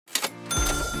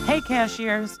Hey,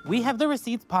 cashiers! We Have the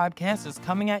Receipts podcast is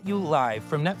coming at you live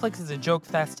from Netflix's A Joke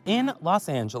Fest in Los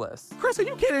Angeles. Chris, are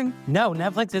you kidding? No,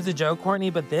 Netflix is a joke, Courtney,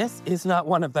 but this is not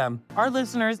one of them. Our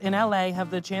listeners in LA have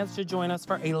the chance to join us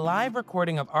for a live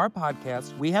recording of our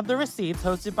podcast, We Have the Receipts,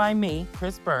 hosted by me,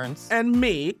 Chris Burns. And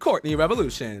me, Courtney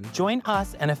Revolution. Join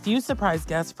us and a few surprise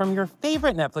guests from your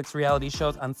favorite Netflix reality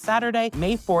shows on Saturday,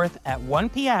 May 4th at 1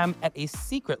 p.m. at a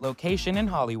secret location in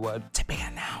Hollywood. To be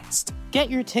announced. Get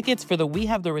your tickets for the We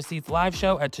Have the Receipts live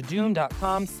show at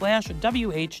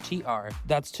tudum.com/WHTR.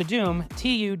 That's Tudum,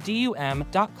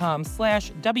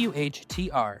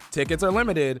 TUDUM.com/WHTR. Tickets are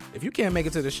limited. If you can't make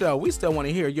it to the show, we still want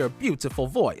to hear your beautiful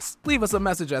voice. Leave us a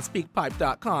message at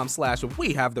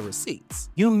speakpipe.com/We Have the Receipts.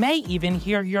 You may even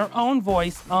hear your own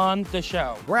voice on the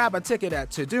show. Grab a ticket at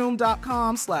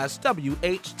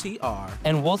tudum.com/WHTR.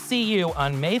 And we'll see you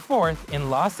on May 4th in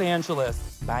Los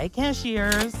Angeles. Bye,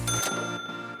 cashiers.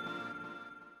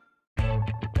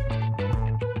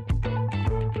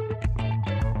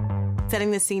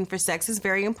 Setting the scene for sex is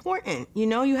very important. You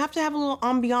know, you have to have a little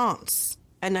ambiance.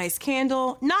 A nice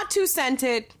candle, not too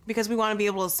scented, because we want to be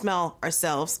able to smell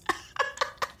ourselves.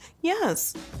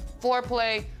 Yes.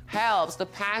 Foreplay helps, the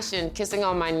passion, kissing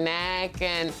on my neck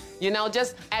and,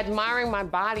 just admiring my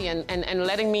body and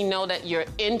letting me know that you're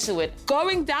into it.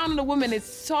 Going down on a woman is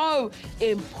so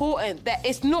important that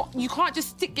it's not, you can't just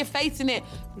stick your face in it,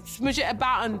 smudge it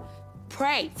about and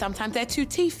pray. Sometimes they're too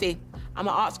teethy. I'm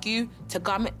gonna ask you to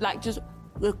gum it,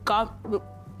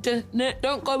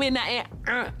 don't go in that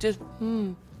air,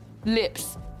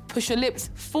 lips, push your lips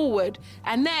forward,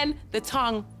 and then the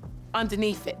tongue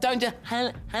underneath it. Don't just,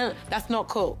 that's not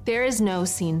cool. There is no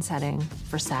scene setting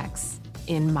for sex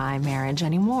in my marriage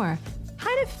anymore. I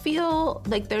kind of feel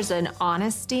like there's an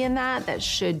honesty in that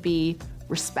should be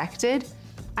respected.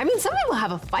 I mean, some people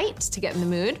have a fight to get in the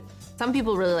mood. Some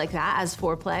people really like that as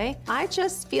foreplay. I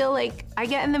just feel like I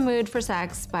get in the mood for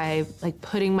sex by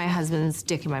putting my husband's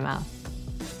dick in my mouth.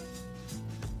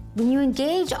 When you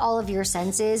engage all of your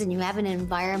senses and you have an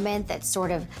environment that's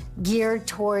sort of geared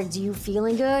towards you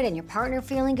feeling good and your partner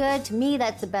feeling good, to me,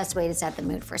 that's the best way to set the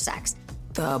mood for sex.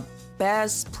 The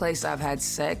best place I've had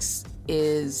sex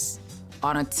is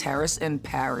on a terrace in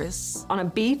Paris. On a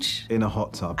beach. In a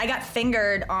hot tub. I got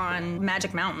fingered on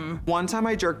Magic Mountain. One time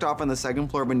I jerked off on the second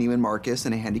floor of a Neiman Marcus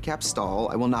in a handicapped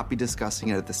stall. I will not be discussing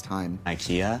it at this time.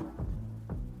 IKEA.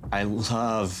 I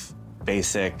love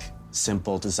basic,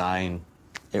 simple design.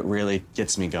 It really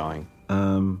gets me going.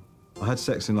 I had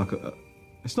sex in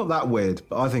it's not that weird,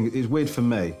 but I think it's weird for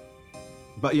me.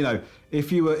 But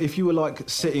if you were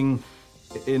sitting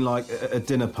in a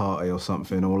dinner party or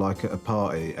something, or at a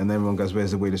party, and everyone goes,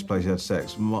 "Where's the weirdest place you had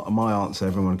sex?" My answer,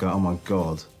 everyone would go, "Oh my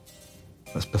God,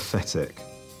 that's pathetic."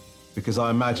 Because I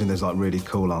imagine there's really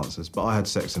cool answers, but I had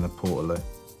sex in a portaloo.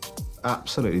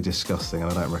 Absolutely disgusting, and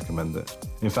I don't recommend it.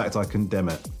 In fact, I condemn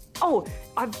it. Oh,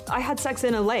 I had sex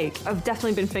in a lake. I've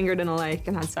definitely been fingered in a lake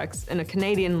and had sex in a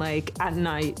Canadian lake at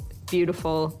night.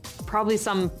 Beautiful. Probably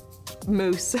some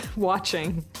moose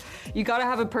watching. You gotta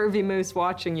have a pervy moose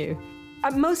watching you.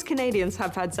 Most Canadians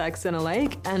have had sex in a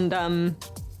lake, and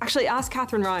actually ask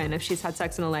Catherine Ryan if she's had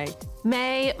sex in a lake.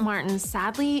 May Martin,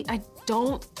 sadly, I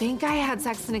don't think I had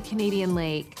sex in a Canadian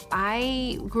lake.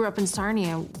 I grew up in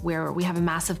Sarnia, where we have a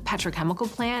massive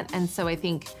petrochemical plant, and so I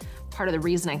think part of the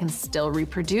reason I can still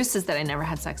reproduce is that I never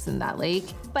had sex in that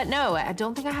lake. But no, I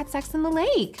don't think I had sex in the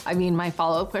lake. I mean, my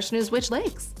follow-up question is which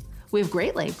lakes? We have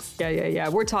Great Lakes. Yeah.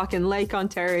 We're talking Lake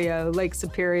Ontario, Lake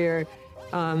Superior,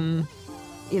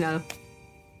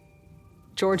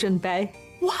 Georgian Bay.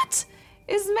 What?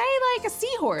 Is May like a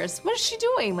seahorse? What is she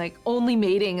doing? Only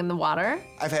mating in the water?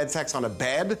 I've had sex on a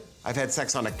bed. I've had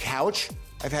sex on a couch.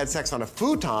 I've had sex on a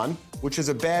futon, which is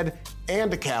a bed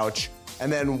and a couch,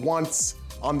 and then once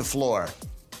on the floor,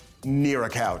 near a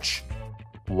couch.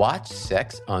 Watch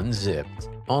Sex Unzipped,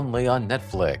 only on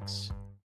Netflix.